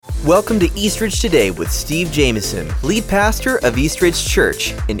Welcome to Eastridge Today with Steve Jameson, lead pastor of Eastridge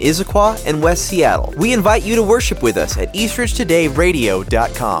Church in Issaquah and West Seattle. We invite you to worship with us at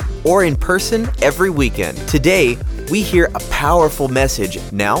eastridgetodayradio.com or in person every weekend. Today, we hear a powerful message.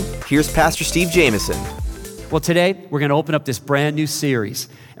 Now, here's Pastor Steve Jameson. Well, today, we're going to open up this brand new series,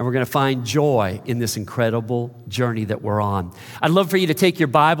 and we're going to find joy in this incredible journey that we're on. I'd love for you to take your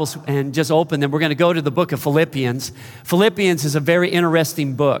Bibles and just open them. We're going to go to the book of Philippians. Philippians is a very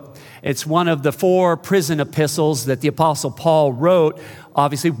interesting book. It's one of the 4 prison epistles that the Apostle Paul wrote,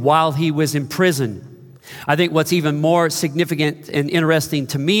 obviously, while he was in prison. I think what's even more significant and interesting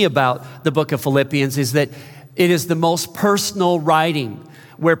to me about the book of Philippians is that it is the most personal writing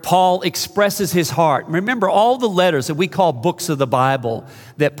where Paul expresses his heart. Remember, all the letters that we call books of the Bible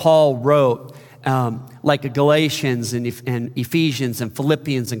that Paul wrote, like Galatians and Ephesians and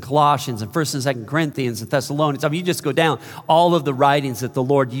Philippians and Colossians and 1st and 2nd Corinthians and Thessalonians. I mean, you just go down all of the writings that the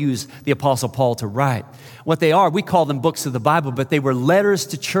Lord used the Apostle Paul to write. What they are, we call them books of the Bible, but they were letters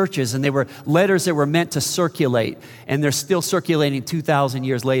to churches, and they were letters that were meant to circulate, and they're still circulating 2,000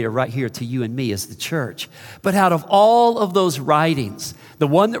 years later right here to you and me as the church. But out of all of those writings, the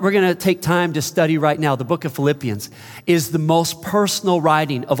one that we're going to take time to study right now, the book of Philippians, is the most personal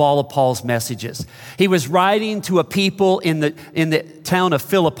writing of all of Paul's messages. He was writing to a people in the town of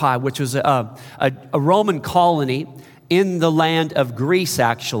Philippi, which was a Roman colony in the land of Greece,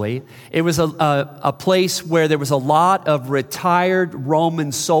 actually. It was a place where there was a lot of retired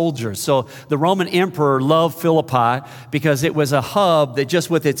Roman soldiers. So the Roman emperor loved Philippi because it was a hub that just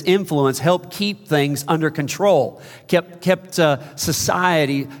with its influence helped keep things under control, kept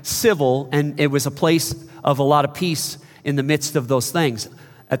society civil, and it was a place of a lot of peace in the midst of those things.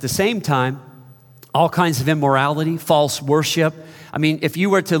 At the same time, all kinds of immorality, false worship. I mean, if you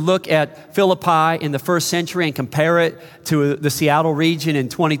were to look at Philippi in the first century and compare it to the Seattle region in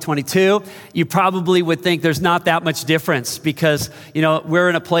 2022, you probably would think there's not that much difference because, you know, we're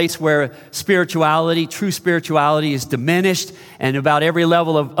in a place where spirituality, true spirituality is diminished, and about every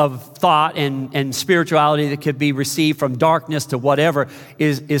level of thought and spirituality that could be received from darkness to whatever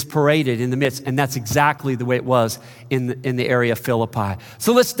is paraded in the midst. And that's exactly the way it was in the area of Philippi.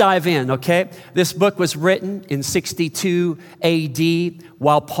 So let's dive in, okay? This book was written in 62 AD.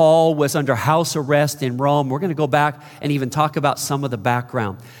 While Paul was under house arrest in Rome. We're going to go back and even talk about some of the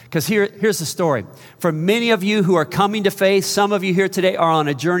background. Because here's the story. For many of you who are coming to faith, some of you here today are on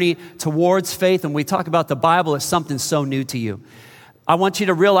a journey towards faith. And we talk about the Bible as something so new to you. I want you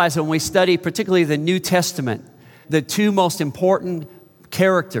to realize that when we study particularly the New Testament, the 2 most important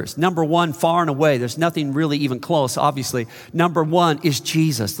characters. Number 1, far and away, there's nothing really even close, obviously. Number 1 is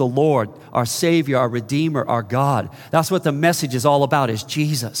Jesus, the Lord, our Savior, our Redeemer, our God. That's what the message is all about, is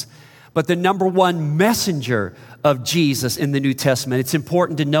Jesus. But the number 1 messenger of Jesus in the New Testament, it's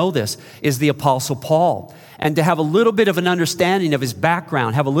important to know this, is the Apostle Paul. And to have a little bit of an understanding of his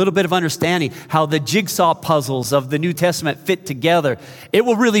background, have a little bit of understanding how the jigsaw puzzles of the New Testament fit together, it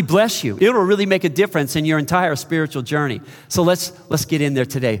will really bless you. It will really make a difference in your entire spiritual journey. So let's get in there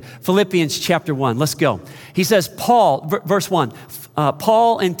today. Philippians chapter 1, let's go. He says, Paul, verse 1,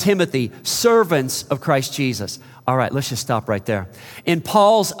 Paul and Timothy, servants of Christ Jesus. All right, let's just stop right there. In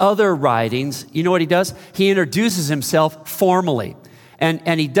Paul's other writings, you know what he does? He introduces himself formally.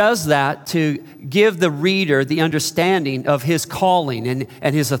 And he does that to give the reader the understanding of his calling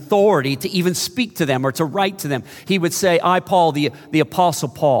and his authority to even speak to them or to write to them. He would say, I, Paul, the Apostle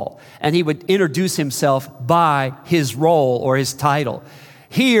Paul. And he would introduce himself by his role or his title.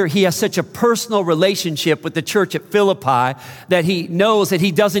 Here, he has such a personal relationship with the church at Philippi that he knows that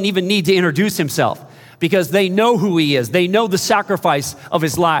he doesn't even need to introduce himself, because they know who he is. They know the sacrifice of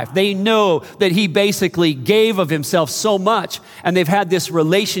his life. They know that he basically gave of himself so much, and they've had this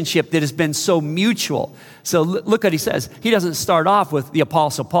relationship that has been so mutual. So look what he says. He doesn't start off with the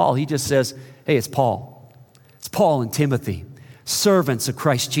Apostle Paul. He just says, hey, it's Paul. It's Paul and Timothy, servants of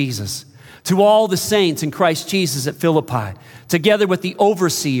Christ Jesus. To all the saints in Christ Jesus at Philippi, together with the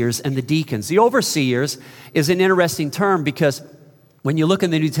overseers and the deacons. The overseers is an interesting term because when you look in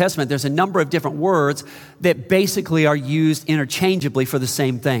the New Testament, there's a number of different words that basically are used interchangeably for the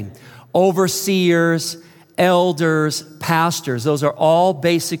same thing. Overseers, elders, pastors, those are all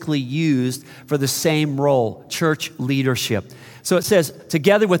basically used for the same role, church leadership. So it says,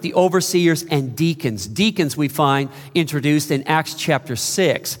 together with the overseers and deacons. Deacons we find introduced in Acts chapter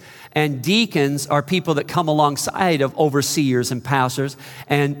 6. And deacons are people that come alongside of overseers and pastors.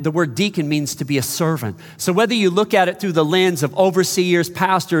 And the word deacon means to be a servant. So whether you look at it through the lens of overseers,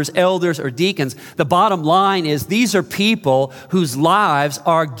 pastors, elders, or deacons, the bottom line is these are people whose lives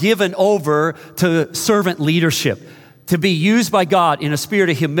are given over to servant leadership, to be used by God in a spirit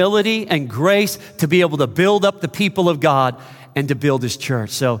of humility and grace to be able to build up the people of God and to build his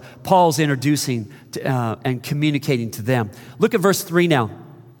church. So Paul's introducing and communicating to them. Look at verse 3 now.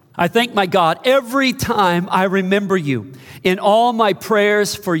 I thank my God every time I remember you. In all my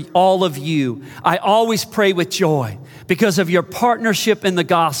prayers for all of you, I always pray with joy because of your partnership in the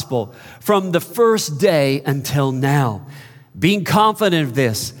gospel from the first day until now. Being confident of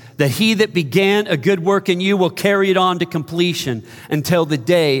this, that he that began a good work in you will carry it on to completion until the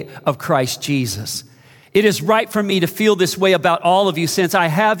day of Christ Jesus. It is right for me to feel this way about all of you since I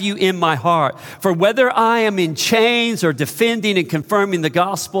have you in my heart. For whether I am in chains or defending and confirming the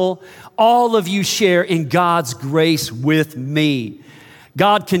gospel, all of you share in God's grace with me.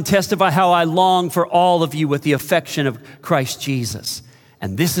 God can testify how I long for all of you with the affection of Christ Jesus.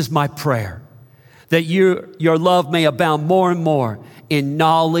 And this is my prayer, that your love may abound more and more in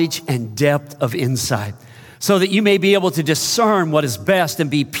knowledge and depth of insight, so that you may be able to discern what is best and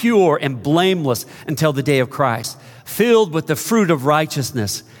be pure and blameless until the day of Christ, filled with the fruit of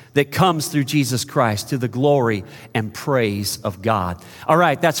righteousness that comes through Jesus Christ to the glory and praise of God. All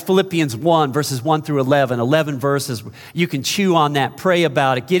right, that's Philippians 1, verses 1 through 11, 11 verses. You can chew on that, pray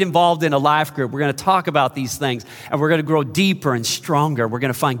about it, get involved in a life group. We're going to talk about these things, and we're going to grow deeper and stronger. We're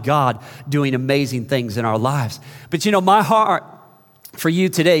going to find God doing amazing things in our lives. But you know, my heart for you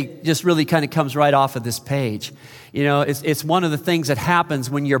today just really kind of comes right off of this page. You know, it's one of the things that happens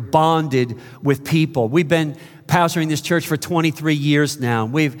when you're bonded with people. We've been pastoring this church for 23 years now.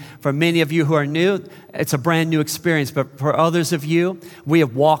 For many of you who are new, it's a brand new experience. But for others of you, we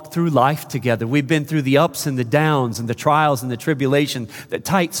have walked through life together. We've been through the ups and the downs and the trials and the tribulations, the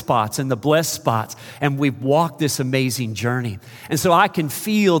tight spots and the blessed spots. And we've walked this amazing journey. And so I can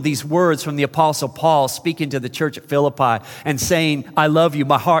feel these words from the Apostle Paul speaking to the church at Philippi and saying, I love you.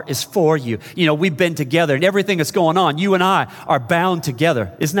 My heart is for you. You know, we've been together and everything that's going on, you and I are bound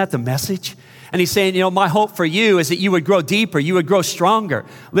together. Isn't that the message? And he's saying, you know, my hope for you is that you would grow deeper, you would grow stronger.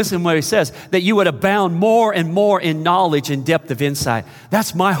 Listen to what he says, that you would abound more and more in knowledge and depth of insight.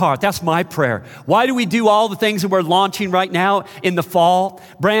 That's my heart. That's my prayer. Why do we do all the things that we're launching right now in the fall?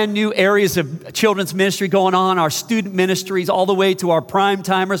 Brand new areas of children's ministry going on, our student ministries, all the way to our prime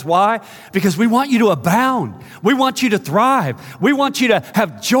timers. Why? Because we want you to abound. We want you to thrive. We want you to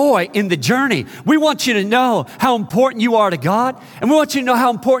have joy in the journey. We want you to know how important you are to God. And we want you to know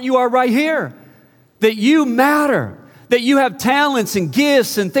how important you are right here. That you matter, that you have talents and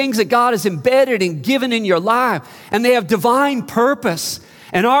gifts and things that God has embedded and given in your life, and they have divine purpose.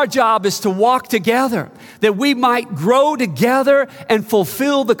 And our job is to walk together, that we might grow together and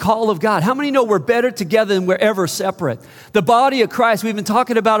fulfill the call of God. How many know we're better together than we're ever separate? The body of Christ, we've been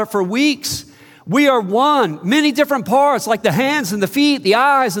talking about it for weeks. We are one, many different parts, like the hands and the feet, the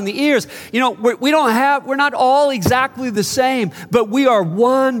eyes and the ears. You know, we're not all exactly the same, but we are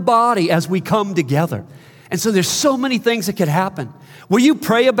one body as we come together. And so there's so many things that could happen. Will you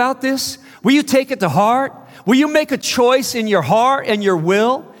pray about this? Will you take it to heart? Will you make a choice in your heart and your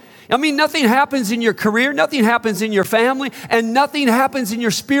will? I mean, nothing happens in your career, nothing happens in your family, and nothing happens in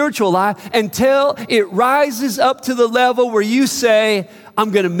your spiritual life until it rises up to the level where you say, I'm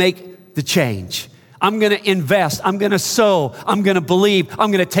going to make the change. I'm going to invest. I'm going to sow. I'm going to believe. I'm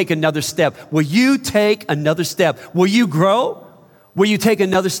going to take another step. Will you take another step? Will you grow? Will you take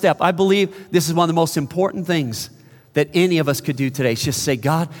another step? I believe this is one of the most important things that any of us could do today. Is just say,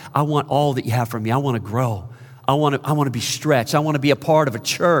 God, I want all that you have for me. I want to grow. I want to be stretched. I want to be a part of a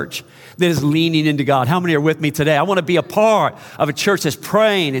church that is leaning into God. How many are with me today? I want to be a part of a church that's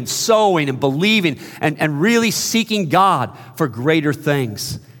praying and sowing and believing and really seeking God for greater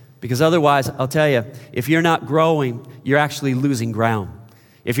things. Because otherwise, I'll tell you, if you're not growing, you're actually losing ground.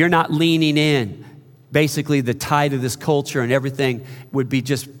 If you're not leaning in, basically the tide of this culture and everything would be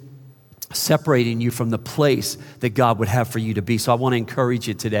just separating you from the place that God would have for you to be. So I want to encourage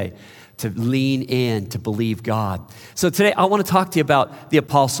you today to lean in, to believe God. So today, I want to talk to you about the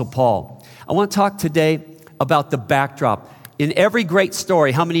Apostle Paul. I want to talk today about the backdrop. In every great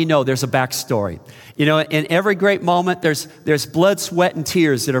story, how many know there's a backstory? You know, in every great moment, there's blood, sweat, and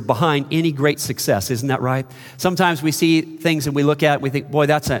tears that are behind any great success. Isn't that right? Sometimes we see things and we look at it and we think, boy,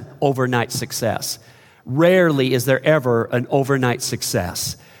 that's an overnight success. Rarely is there ever an overnight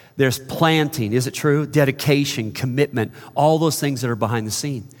success. There's planting, is it true? Dedication, commitment, all those things that are behind the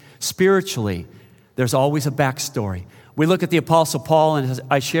scene. Spiritually, there's always a backstory. We look at the Apostle Paul, and as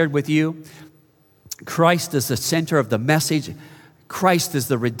I shared with you, Christ is the center of the message. Christ is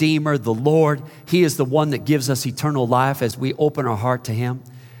the Redeemer, the Lord. He is the one that gives us eternal life as we open our heart to Him.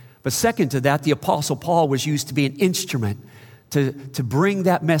 But second to that, the Apostle Paul was used to be an instrument to bring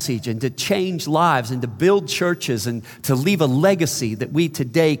that message and to change lives and to build churches and to leave a legacy that we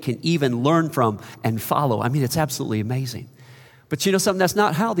today can even learn from and follow. I mean, it's absolutely amazing. But you know something? That's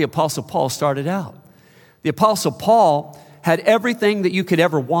not how the Apostle Paul started out. The Apostle Paul had everything that you could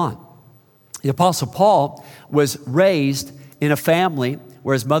ever want. The Apostle Paul was raised in a family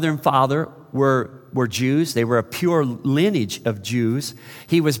where his mother and father were Jews. They were a pure lineage of Jews.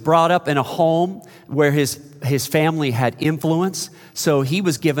 He was brought up in a home where his family had influence. So he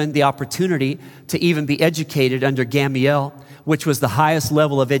was given the opportunity to even be educated under Gamaliel, which was the highest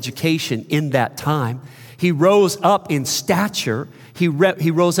level of education in that time. He rose up in stature. He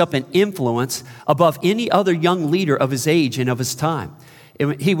rose up in influence above any other young leader of his age and of his time.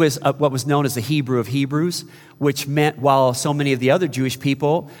 He was what was known as the Hebrew of Hebrews, which meant while so many of the other Jewish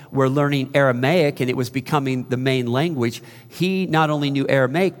people were learning Aramaic and it was becoming the main language, he not only knew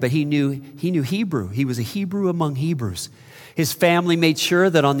Aramaic, but he knew Hebrew. He was a Hebrew among Hebrews. His family made sure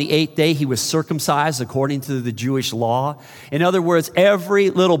that on the 8th day he was circumcised according to the Jewish law. In other words, every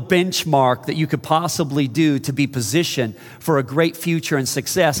little benchmark that you could possibly do to be positioned for a great future and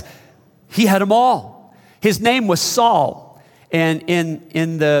success, he had them all. His name was Saul. And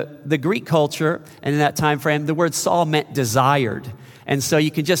in the Greek culture and in that time frame, the word Saul meant desired. And so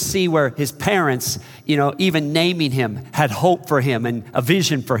you can just see where his parents, even naming him, had hope for him and a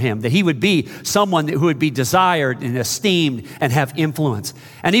vision for him, that he would be someone who would be desired and esteemed and have influence.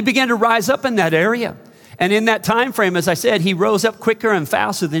 And he began to rise up in that area. And in that time frame, as I said, he rose up quicker and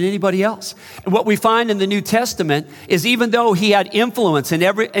faster than anybody else. And what we find in the New Testament is even though he had influence and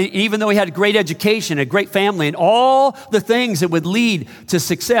even though he had a great education, a great family, and all the things that would lead to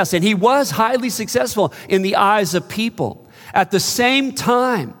success, and he was highly successful in the eyes of people, at the same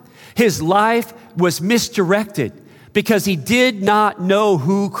time, his life was misdirected because he did not know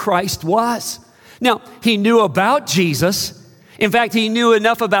who Christ was. Now, he knew about Jesus. In fact, he knew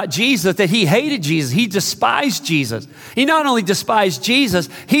enough about Jesus that he hated Jesus. He despised Jesus. He not only despised Jesus,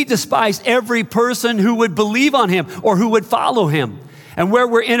 he despised every person who would believe on him or who would follow him. And where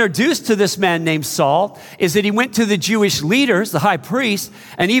we're introduced to this man named Saul is that he went to the Jewish leaders, the high priest,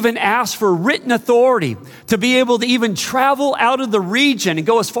 and even asked for written authority to be able to even travel out of the region and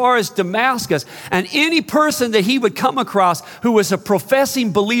go as far as Damascus. And any person that he would come across who was a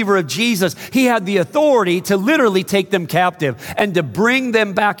professing believer of Jesus, he had the authority to literally take them captive and to bring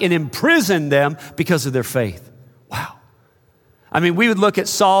them back and imprison them because of their faith. Wow. I mean, we would look at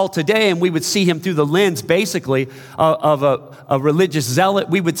Saul today and we would see him through the lens, basically, of a religious zealot.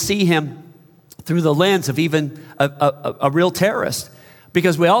 We would see him through the lens of even a real terrorist.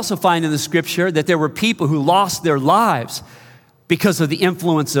 Because we also find in the scripture that there were people who lost their lives because of the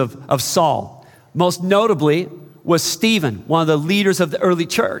influence of Saul. Most notably was Stephen, one of the leaders of the early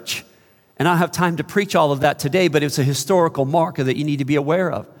church. And I don't have time to preach all of that today, but it's a historical marker that you need to be aware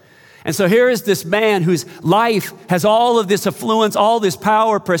of. And so here is this man whose life has all of this affluence, all this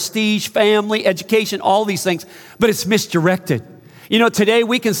power, prestige, family, education, all these things, but it's misdirected. Today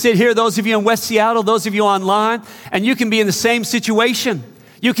we can sit here, those of you in West Seattle, those of you online, and you can be in the same situation.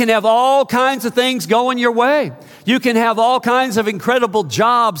 You can have all kinds of things going your way. You can have all kinds of incredible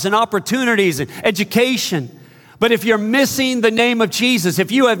jobs and opportunities and education. But if you're missing the name of Jesus,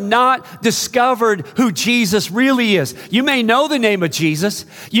 if you have not discovered who Jesus really is, you may know the name of Jesus.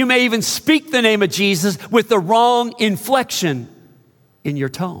 You may even speak the name of Jesus with the wrong inflection in your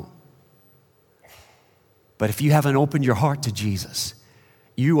tone. But if you haven't opened your heart to Jesus,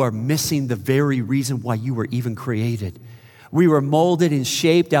 you are missing the very reason why you were even created. We were molded and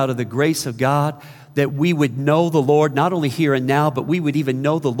shaped out of the grace of God that we would know the Lord, not only here and now, but we would even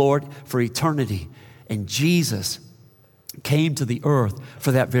know the Lord for eternity. And Jesus came to the earth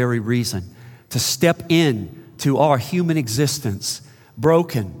for that very reason, to step in to our human existence,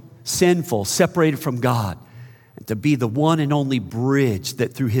 broken, sinful, separated from God, and to be the one and only bridge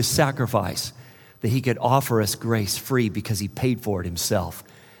that through his sacrifice, that he could offer us grace free because he paid for it himself.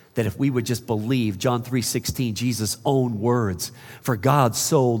 That if we would just believe, John 3:16, Jesus' own words, for God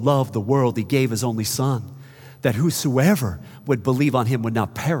so loved the world, he gave his only son, that whosoever would believe on him would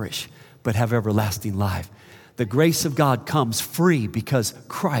not perish, but have everlasting life. The grace of God comes free because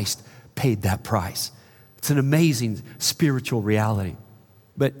Christ paid that price. It's an amazing spiritual reality.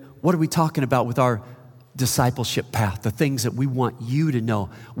 But what are we talking about with our discipleship path, the things that we want you to know?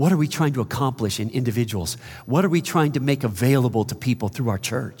 What are we trying to accomplish in individuals? What are we trying to make available to people through our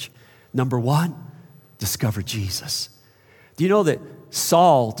church? Number one, discover Jesus. Do you know that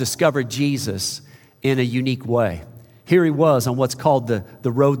Saul discovered Jesus in a unique way? Here he was on what's called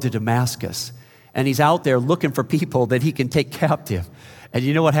the road to Damascus. And he's out there looking for people that he can take captive. And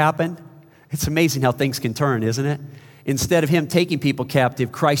you know what happened? It's amazing how things can turn, isn't it? instead of him taking people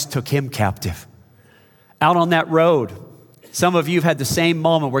captive, Christ took him captive. Out on that road, some of you have had the same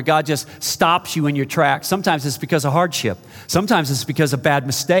moment where God just stops you in your tracks. Sometimes it's because of hardship. Sometimes it's because of bad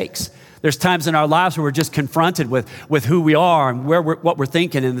mistakes. There's times in our lives where we're just confronted with who we are and what we're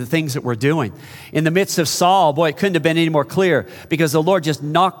thinking and the things that we're doing. In the midst of Saul, boy, it couldn't have been any more clear because the Lord just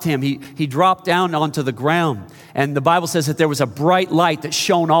knocked him. He dropped down onto the ground. And the Bible says that there was a bright light that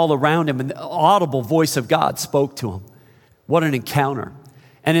shone all around him, and the audible voice of God spoke to him. What an encounter.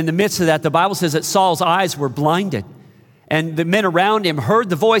 And in the midst of that, the Bible says that Saul's eyes were blinded. And the men around him heard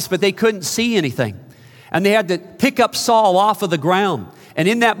the voice, but they couldn't see anything. And they had to pick up Saul off of the ground. And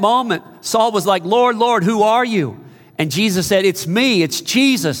in that moment, Saul was like, Lord, Lord, who are you? And Jesus said, it's me, it's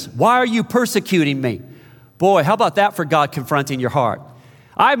Jesus. Why are you persecuting me? Boy, how about that for God confronting your heart?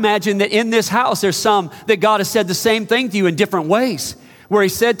 I imagine that in this house, there's some that God has said the same thing to you in different ways. Where he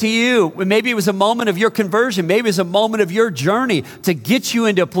said to you, maybe it was a moment of your conversion, maybe it was a moment of your journey to get you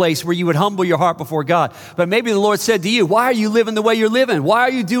into a place where you would humble your heart before God. But maybe the Lord said to you, why are you living the way you're living? Why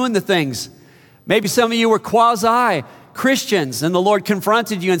are you doing the things? Maybe some of you were quasi-Christians and the Lord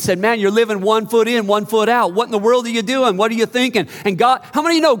confronted you and said, man, you're living 1 foot in, 1 foot out. What in the world are you doing? What are you thinking? And God, how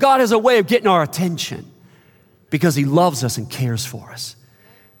many of you know God has a way of getting our attention because he loves us and cares for us?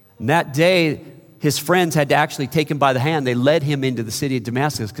 And that day, his friends had to actually take him by the hand. They led him into the city of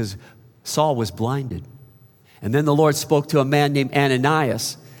Damascus because Saul was blinded. And then the Lord spoke to a man named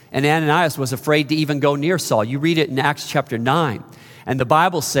Ananias. And Ananias was afraid to even go near Saul. You read it in Acts chapter 9. And the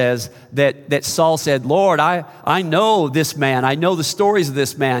Bible says that Saul said, Lord, I know this man. I know the stories of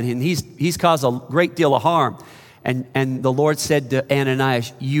this man. And he's caused a great deal of harm. And the Lord said to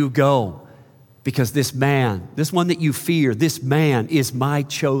Ananias, you go. Because this man, this one that you fear, this man is my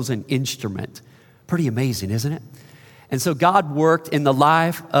chosen instrument. Pretty amazing, isn't it? And so God worked in the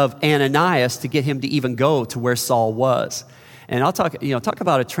life of Ananias to get him to even go to where Saul was. And I'll talk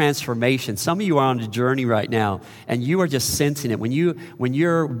about a transformation. Some of you are on a journey right now, and you are just sensing it. When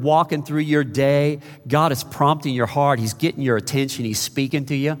you're walking through your day, God is prompting your heart. He's getting your attention. He's speaking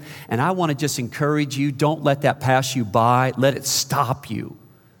to you. And I want to just encourage you, don't let that pass you by. Let it stop you.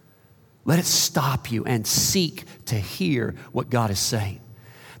 Let it stop you and seek to hear what God is saying.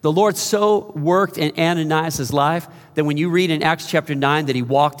 The Lord so worked in Ananias' life that when you read in Acts chapter 9 that he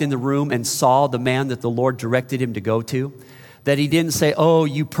walked in the room and saw the man that the Lord directed him to go to, that he didn't say, oh,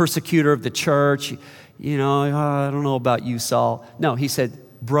 you persecutor of the church, I don't know about you, Saul. No, he said,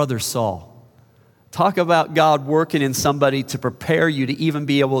 brother Saul. Talk about God working in somebody to prepare you to even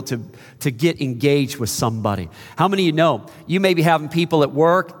be able to get engaged with somebody. How many of you know you may be having people at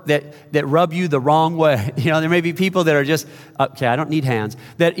work that rub you the wrong way? There may be people that are just, okay, I don't need hands,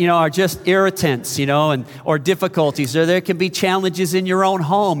 that, are just irritants, or difficulties, or there can be challenges in your own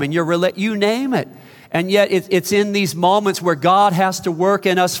home and you name it. And yet it's in these moments where God has to work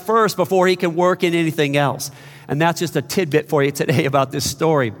in us first before he can work in anything else. And that's just a tidbit for you today about this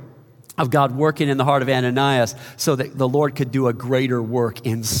story of God working in the heart of Ananias so that the Lord could do a greater work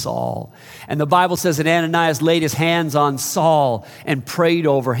in Saul. And the Bible says that Ananias laid his hands on Saul and prayed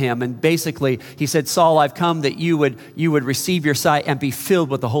over him. And basically he said, Saul, I've come that you would receive your sight and be filled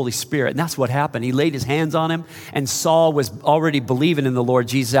with the Holy Spirit. And that's what happened. He laid his hands on him, and Saul was already believing in the Lord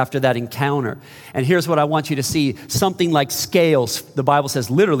Jesus after that encounter. And here's what I want you to see. Something like scales, the Bible says,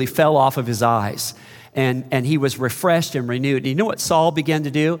 literally fell off of his eyes. And he was refreshed and renewed. And you know what Saul began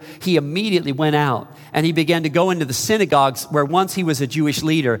to do? He immediately went out and he began to go into the synagogues where once he was a Jewish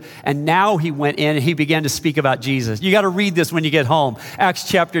leader, and now he went in and he began to speak about Jesus. You got to read this when you get home, Acts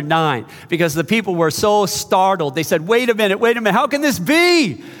chapter 9, because the people were so startled. They said, wait a minute, how can this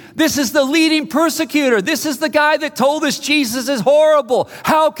be? This is the leading persecutor. This is the guy that told us Jesus is horrible.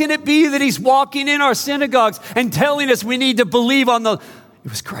 How can it be that he's walking in our synagogues and telling us we need to believe on the... It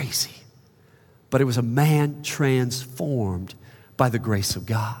was crazy. But it was a man transformed by the grace of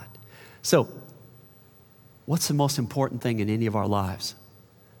God. So, what's the most important thing in any of our lives?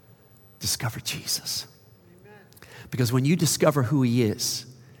 Discover Jesus. Amen. Because when you discover who he is,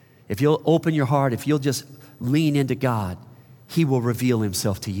 if you'll open your heart, if you'll just lean into God, he will reveal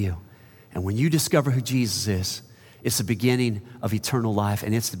himself to you. And when you discover who Jesus is, it's the beginning of eternal life,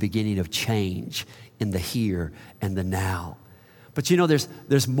 and it's the beginning of change in the here and the now. But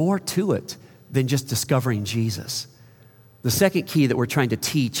there's more to it than just discovering Jesus. The second key that we're trying to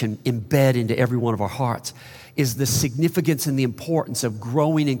teach and embed into every one of our hearts is the significance and the importance of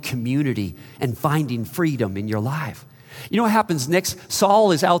growing in community and finding freedom in your life. You know what happens next?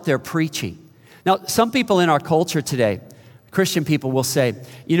 Saul is out there preaching. Now, some people in our culture today, Christian people, will say,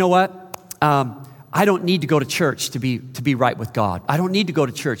 you know what? I don't need to go to church to be right with God. I don't need to go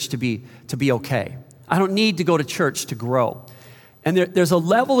to church to be okay. I don't need to go to church to grow. And there's a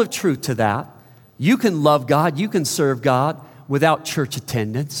level of truth to that. You can love God, you can serve God without church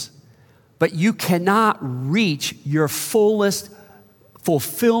attendance, but you cannot reach your fullest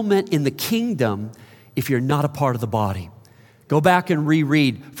fulfillment in the kingdom if you're not a part of the body. Go back and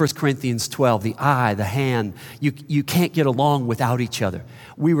reread 1 Corinthians 12, the eye, the hand. You can't get along without each other.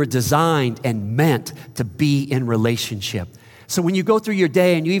 We were designed and meant to be in relationship. So when you go through your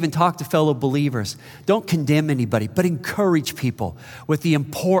day and you even talk to fellow believers, don't condemn anybody, but encourage people with the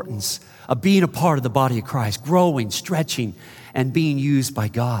importance of being a part of the body of Christ, growing, stretching, and being used by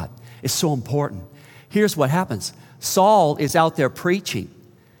God. It's so important. Here's what happens. Saul is out there preaching,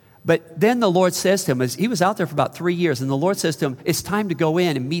 but then the Lord says to him, he was out there for about 3 years, and the Lord says to him, it's time to go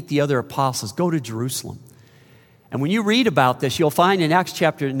in and meet the other apostles. Go to Jerusalem. And when you read about this, you'll find in Acts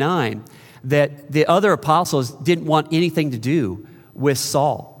chapter 9 that the other apostles didn't want anything to do with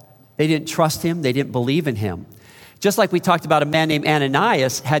Saul. They didn't trust him. They didn't believe in him. Just like we talked about a man named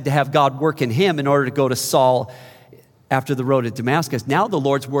Ananias had to have God work in him in order to go to Saul after the road to Damascus. Now the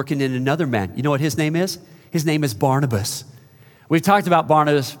Lord's working in another man. You know what his name is? His name is Barnabas. We've talked about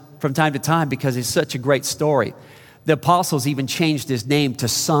Barnabas from time to time because he's such a great story. The apostles even changed his name to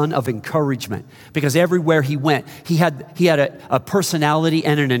Son of Encouragement because everywhere he went, he had a personality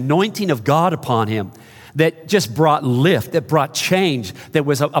and an anointing of God upon him that just brought lift, that brought change, that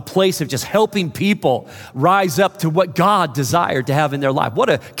was a place of just helping people rise up to what God desired to have in their life. What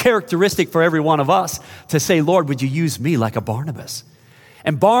a characteristic for every one of us to say, Lord, would you use me like a Barnabas?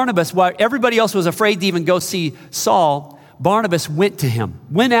 And Barnabas, while everybody else was afraid to even go see Saul, Barnabas went to him,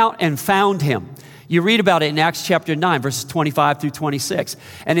 went out and found him. You read about it in Acts chapter 9, verses 25 through 26.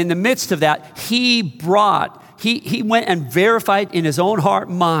 And in the midst of that, he went and verified in his own heart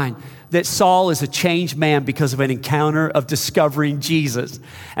and mind that Saul is a changed man because of an encounter of discovering Jesus.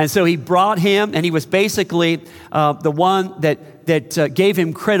 And so he brought him, and he was basically the one that gave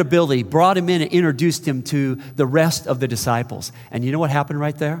him credibility, brought him in and introduced him to the rest of the disciples. And you know what happened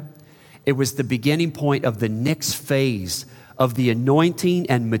right there? It was the beginning point of the next phase of the anointing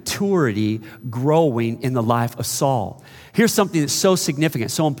and maturity growing in the life of Saul. Here's something that's so significant,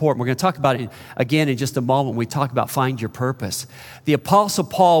 so important. We're going to talk about it again in just a moment when we talk about find your purpose. The Apostle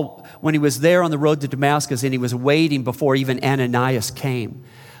Paul, when he was there on the road to Damascus and he was waiting before even Ananias came,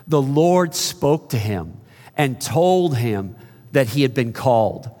 the Lord spoke to him and told him that he had been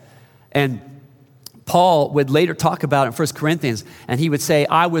called. And Paul would later talk about it in 1 Corinthians, and he would say,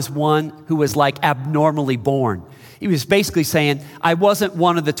 I was one who was like abnormally born. He was basically saying, I wasn't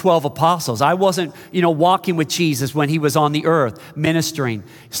one of the 12 apostles. I wasn't, walking with Jesus when he was on the earth ministering.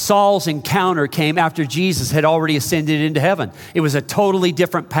 Saul's encounter came after Jesus had already ascended into heaven. It was a totally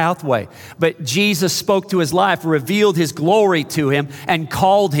different pathway. But Jesus spoke to his life, revealed his glory to him, and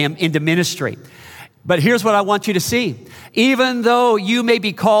called him into ministry. But here's what I want you to see. Even though you may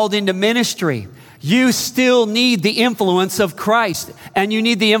be called into ministry, you still need the influence of Christ, and you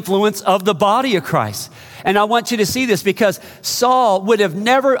need the influence of the body of Christ. And I want you to see this because Saul would have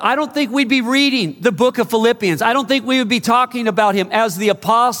never, I don't think we'd be reading the book of Philippians. I don't think we would be talking about him as the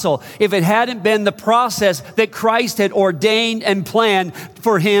apostle if it hadn't been the process that Christ had ordained and planned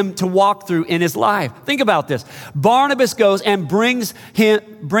for him to walk through in his life. Think about this. Barnabas goes and brings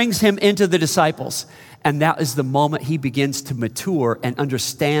him into the disciples. And that is the moment he begins to mature and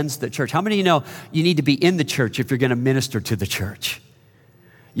understands the church. How many of you know you need to be in the church if you're going to minister to the church?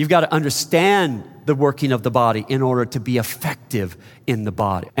 You've got to understand the working of the body in order to be effective in the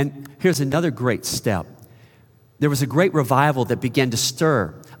body. And here's another great step. There was a great revival that began to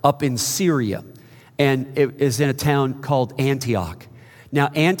stir up in Syria, and it is in a town called Antioch. Now,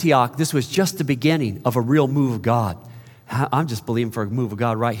 Antioch, this was just the beginning of a real move of God. I'm just believing for a move of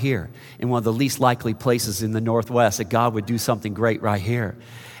God right here in one of the least likely places in the Northwest, that God would do something great right here.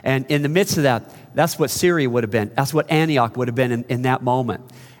 And in the midst of that, that's what Syria would have been. That's what Antioch would have been in that moment.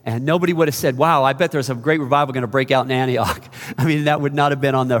 And nobody would have said, wow, I bet there's a great revival going to break out in Antioch. I mean, that would not have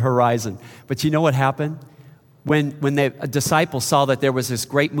been on the horizon. But you know what happened? When the disciples saw that there was this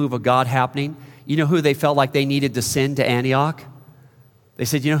great move of God happening, you know who they felt like they needed to send to Antioch? They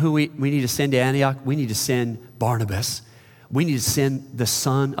said, you know who we need to send to Antioch? We need to send Barnabas. We need to send the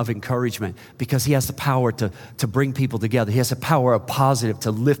Son of Encouragement because he has the power to bring people together. He has the power of positive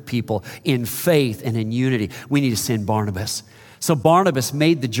to lift people in faith and in unity. We need to send Barnabas. So Barnabas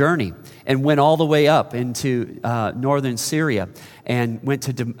made the journey and went all the way up into northern Syria and went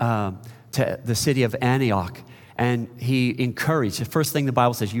to the city of Antioch. and he encouraged. The first thing the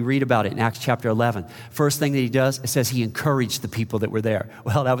Bible says, you read about it in Acts chapter 11. First thing that he does, it says he encouraged the people that were there.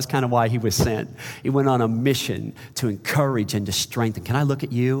 Well, that was kind of why he was sent. He went on a mission to encourage and to strengthen. Can I look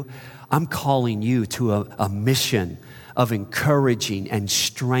at you? I'm calling you to a mission of encouraging and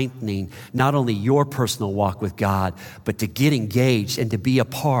strengthening not only your personal walk with God, but to get engaged and to be a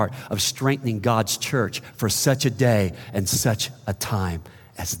part of strengthening God's church for such a day and such a time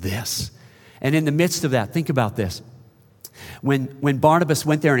as this. And in the midst of that, think about this. When Barnabas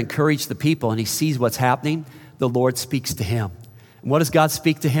went there and encouraged the people and he sees what's happening, the Lord speaks to him. And what does God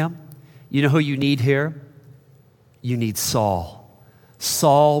speak to him? You know who you need here? You need Saul.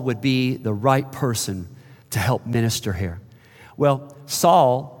 Saul would be the right person to help minister here. Well,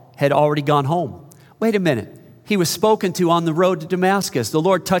 Saul had already gone home. Wait a minute. He was spoken to on the road to Damascus. The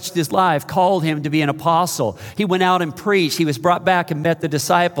Lord touched his life, called him to be an apostle. He went out and preached. He was brought back and met the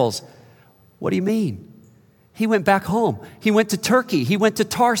disciples. What do you mean? He went back home. He went to Turkey. He went to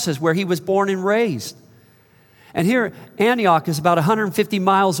Tarsus, where he was born and raised. And here, Antioch is about 150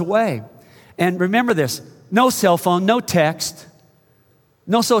 miles away. And remember this, no cell phone, no text,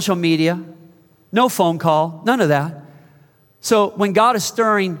 no social media, no phone call, none of that. So when God is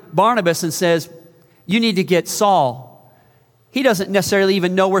stirring Barnabas and says, you need to get Saul, he doesn't necessarily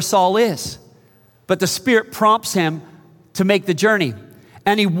even know where Saul is. But the Spirit prompts him to make the journey.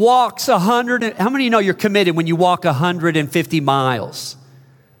 And he walks 100, how many of you know you're committed when you walk 150 miles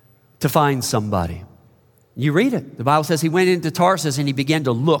to find somebody? You read it. The Bible says he went into Tarsus and he began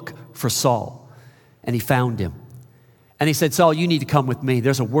to look for Saul. And he found him. And he said, Saul, you need to come with me.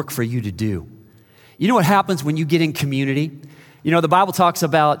 There's a work for you to do. You know what happens when you get in community? You know, the Bible talks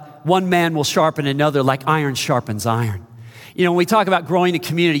about one man will sharpen another like iron sharpens iron. You know, when we talk about growing in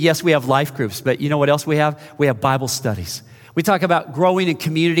community, yes, we have life groups, but you know what else we have? We have Bible studies. We talk about growing in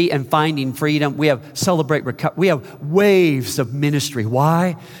community and finding freedom. We have Celebrate Recovery. We have waves of ministry.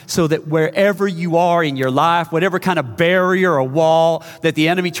 Why? So that wherever you are in your life, whatever kind of barrier or wall that the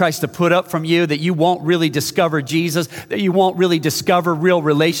enemy tries to put up from you, that you won't really discover Jesus, that you won't really discover real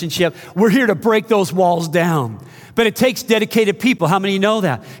relationship, we're here to break those walls down. But it takes dedicated people. How many know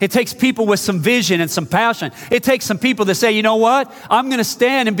that? It takes people with some vision and some passion. It takes some people that say, you know what? I'm going to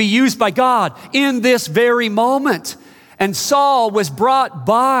stand and be used by God in this very moment. And Saul was brought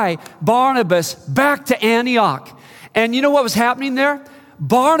by Barnabas back to Antioch. And you know what was happening there?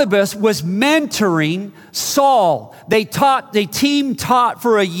 Barnabas was mentoring Saul. They team taught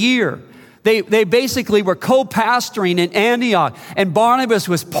for a year. They basically were co-pastoring in Antioch. And Barnabas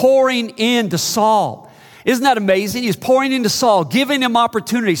was pouring into Saul. Isn't that amazing? He was pouring into Saul, giving him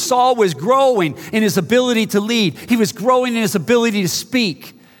opportunity. Saul was growing in his ability to lead. He was growing in his ability to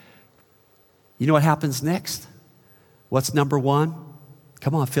speak. You know what happens next? What's number one?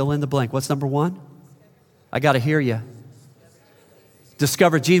 Come on, fill in the blank. What's number one? I got to hear you.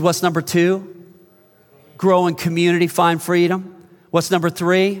 Discover Jesus. What's number two? Grow in community, find freedom. What's number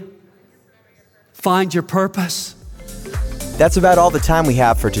three? Find your purpose. That's about all the time we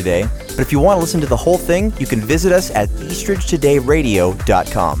have for today. But if you want to listen to the whole thing, you can visit us at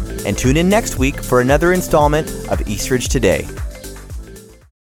eastridgetodayradio.com and tune in next week for another installment of Eastridge Today.